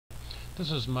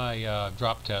This is my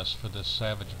drop test for this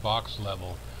Savage box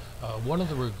level. One of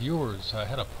the reviewers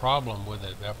had a problem with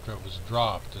it after it was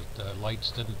dropped. The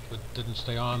lights didn't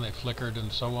stay on, they flickered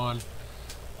and so on.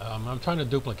 I'm trying to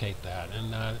duplicate that,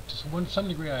 and to some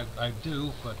degree I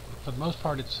do, but for the most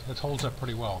part it holds up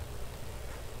pretty well.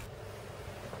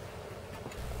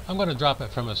 I'm going to drop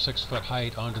it from a 6-foot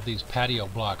height onto these patio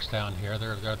blocks down here.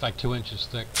 They're like 2 inches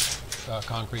thick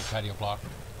concrete patio block.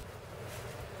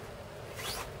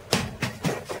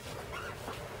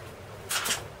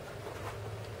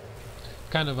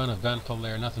 Kind of uneventful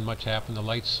there, nothing much happened. The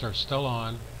lights are still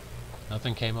on,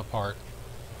 nothing came apart.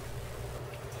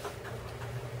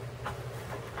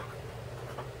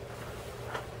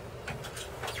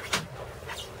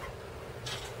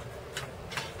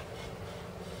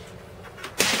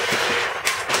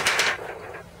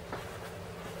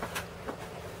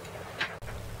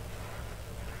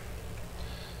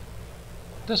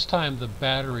 This time the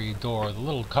battery door, the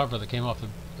little cover that came off,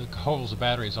 the holes the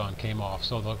battery's on came off,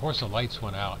 so of course the lights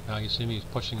went out. Now you see me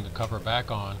pushing the cover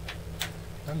back on.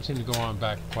 Doesn't seem to go on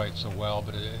back quite so well,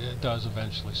 but it does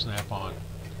eventually snap on.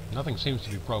 Nothing seems to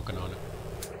be broken on it.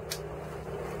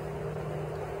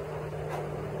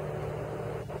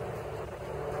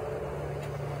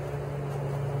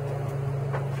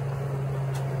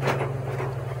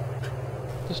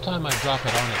 This time I drop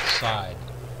it on its side.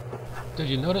 Did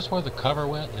you notice where the cover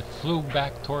went? It flew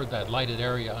back toward that lighted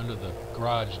area under the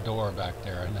garage door back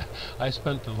there, and I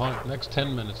spent the next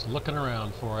 10 minutes looking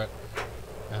around for it,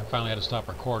 and I finally had to stop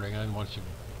recording. I didn't want to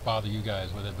bother you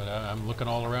guys with it, but I'm looking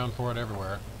all around for it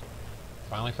everywhere.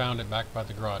 Finally found it back by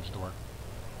the garage door.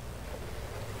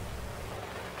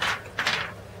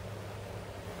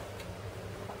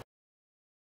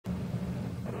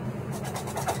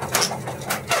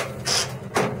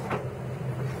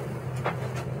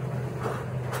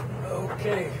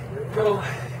 Okay, here we go.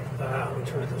 Let me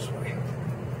turn it this way.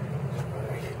 So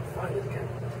I can find it again.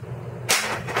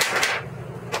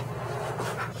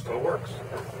 Still works.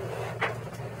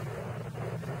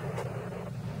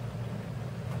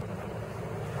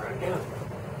 Try again.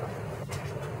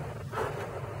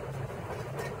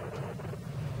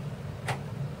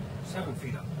 Seven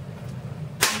feet up.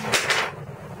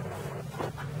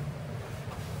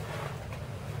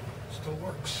 Still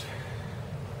works.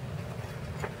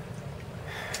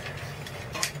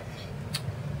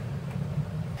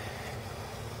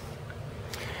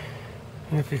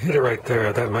 If you hit it right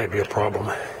there, that might be a problem.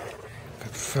 If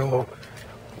it fell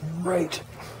right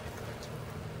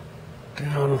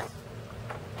down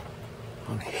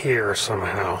on here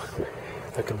somehow,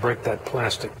 I could break that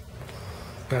plastic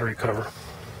battery cover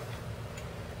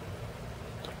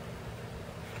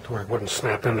to where it wouldn't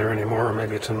snap in there anymore, or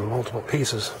maybe it's in multiple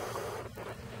pieces.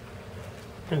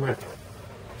 Anyway.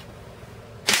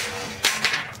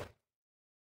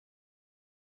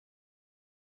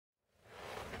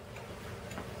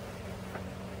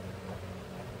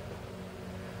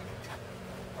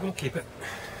 We'll keep it.